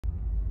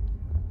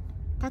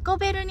タコ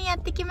ベルにやっ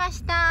てきま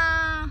し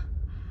た。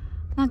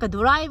なんか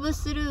ドライブ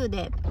スルー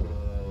で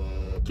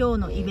今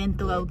日のイベン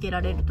トが受け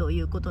られると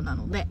いうことな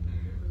ので、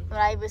ド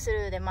ライブス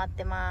ルーで待っ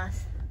てま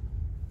す。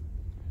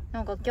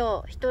なんか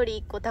今日一人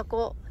一個タ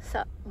コ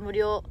さ無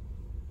料っ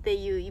て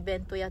いうイベ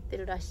ントやって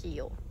るらしい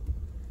よ。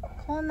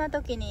こんな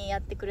時にや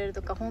ってくれる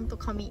とかほんと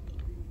神。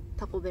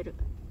タコベル。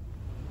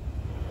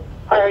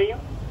 Hi, are you?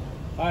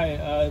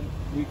 Hi,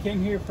 we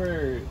came here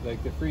for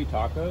like the free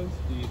tacos.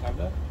 Do you have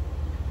that?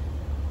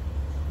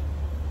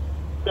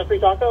 The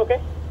free taco,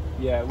 okay?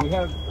 Yeah, we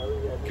have.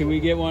 Can we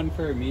get one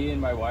for me and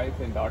my wife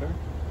and daughter?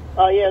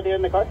 Yeah, they're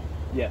in the car?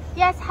 Yes.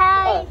 Yes,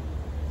 hi.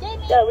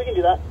 Jamie. Yeah, we can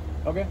do that.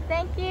 Okay.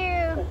 Thank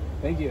you.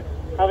 Thank you.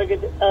 Have a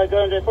good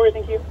go enjoy for you,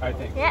 thank you. All right,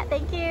 thanks. Yeah,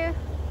 thank you.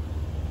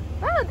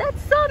 Wow,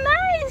 that's so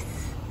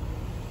nice.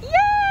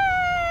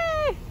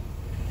 Yay!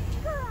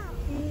 Go!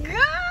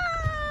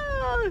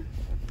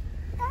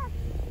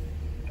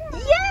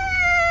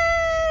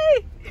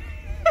 Yay!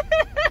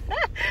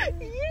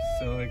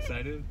 So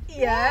excited.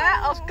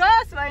 Yeah, of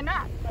course, why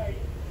not?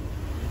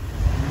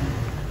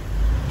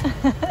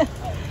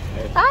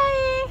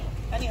 Hi.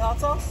 Any hot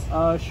sauce?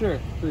 Sure,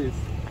 please.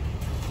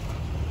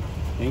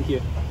 Thank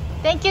you.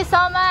 Thank you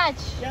so much.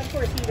 Yeah, of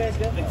course. You guys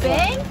go.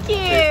 Thank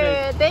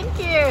you. Thank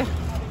you.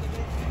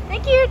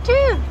 Thank you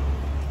too.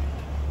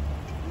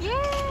 Yay!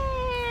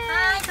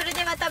 はい、それ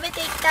では食べ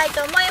ていきたい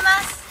と思い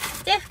ま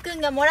す。ジェフ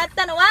君がもらっ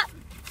たのは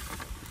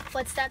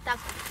What's that taco?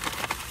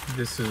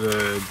 This is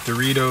a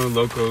Dorito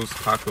Locos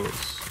Tacos.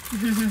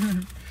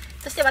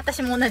 そして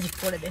私も同じく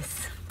これで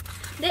す。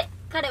で、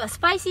彼はス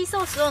パイシーソ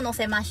ースを乗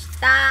せまし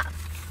た。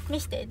見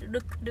して、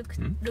look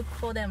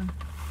for them.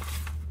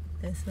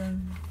 This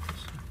one.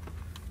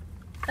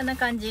 こんな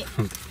感じ。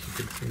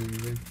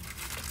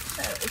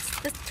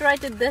Let's try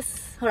to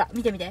this. ほら、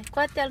見て見て。こ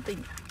うやってやるといい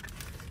んだ。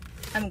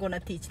I'm gonna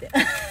teach them.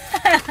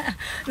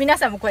 皆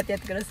さんもこうやってや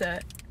ってください。は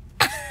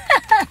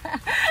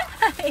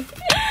い。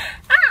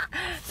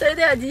それ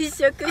では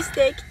実食し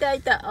ていきた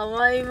いと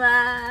思い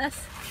ま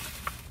す。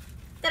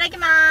いただき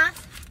ま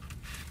す。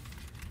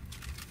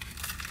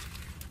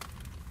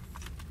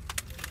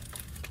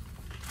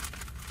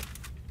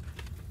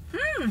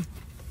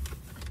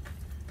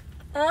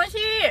美味しい。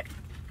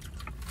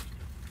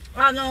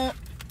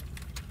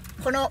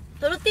この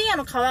トルティーヤ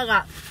の皮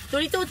がド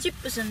リトーチッ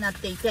プスになっ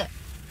ていて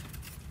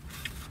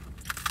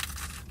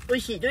美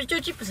味しい。ドリト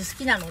ーチップス好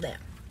きなので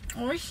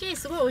美味しい。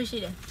すごい美味し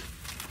いです。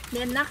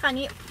で、中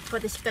にこうや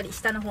ってしっかり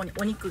下の方に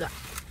お肉が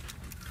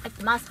入っ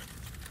てます。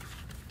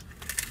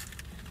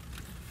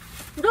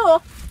ど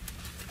う？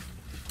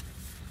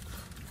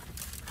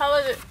 How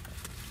is it?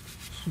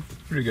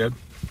 Pretty good.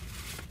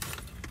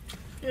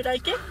 You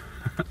like it?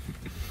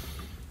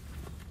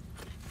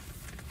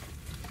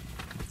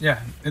 Yeah,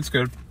 it's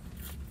good.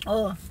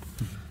 Oh,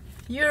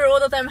 you're all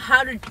the time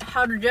how to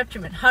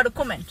judgment, how to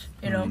comment,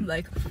 you know,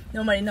 like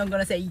nobody not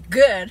gonna say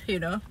good, you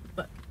know,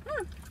 but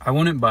I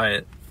wouldn't buy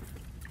it.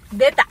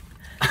 出た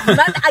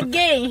but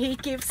again he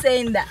keeps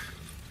saying that.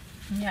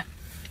 Yeah,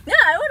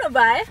 I wanna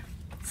buy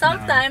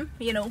sometime,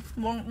 you know,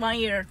 one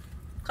year,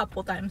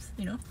 couple times,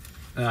 you know.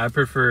 I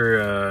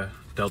prefer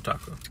Del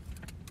Taco.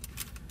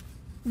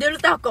 Del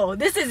Taco,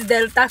 this is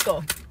Del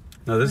Taco.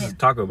 No, this is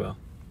Taco Bell.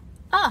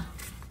 Ah.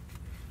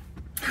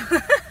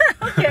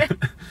 Okay.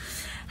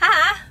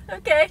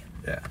 Okay.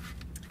 Yeah.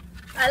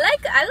 I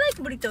like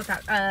burrito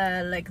taco,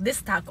 like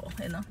this taco,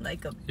 you know,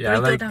 like a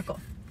burrito taco.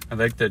 I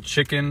like the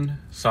chicken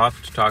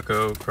soft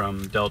taco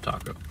from Del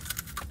Taco.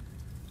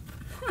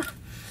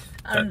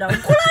 And 怒ら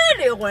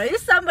れるよこれ。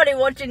If somebody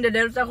watching the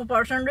Del Taco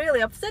person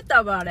really upset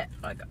about it,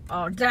 like,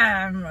 oh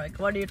damn, like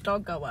what do you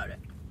talk about it?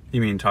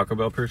 You mean Taco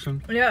Bell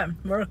person? Yeah,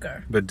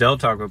 worker. But Del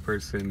Taco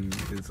person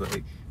is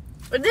like.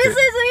 This is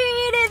we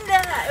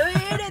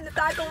eating the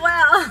Taco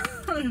Bell.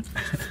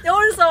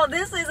 Also,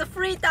 this is a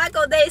free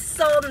taco day.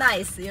 So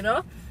nice, you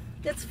know.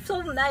 It's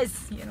so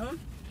nice, you know.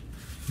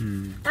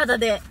 ただ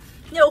で、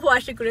ね、オファ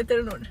ーしてくれて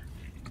るので。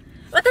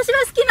私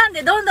は好きなん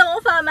でどんどんオ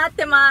ファー待っ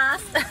てま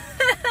す。とい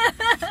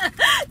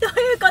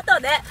うこと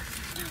で、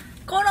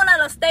コロナ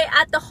のステイ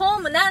アットホー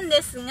ムなん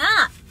ですが、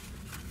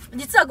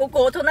実はこ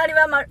こ隣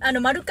はマ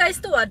ルカイ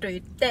ストアとい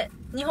って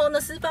日本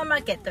のスーパーマ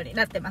ーケットに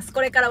なってます。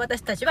これから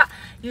私たちは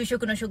夕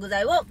食の食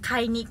材を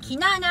買いに来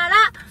ながら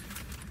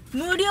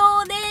無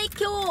料で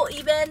今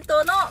日イベン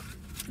トの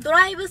ド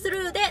ライブス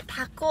ルーで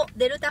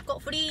デルタコ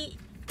フリ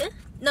ー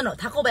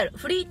タコベル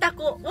フリータ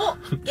コを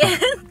ゲ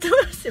ット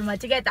して間違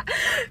えた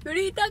フ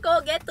リータコ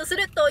をゲットす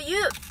るという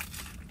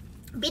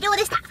ビデオ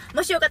でした。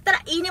もしよかったら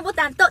いいねボ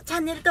タンとチ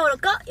ャンネル登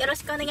録をよろ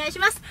しくお願いし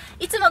ます。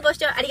いつもご視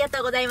聴ありがと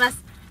うございま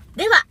す。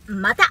では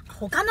また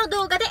他の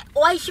動画で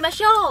お会いしま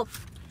しょう。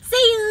See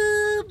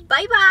you!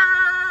 バイバー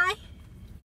イ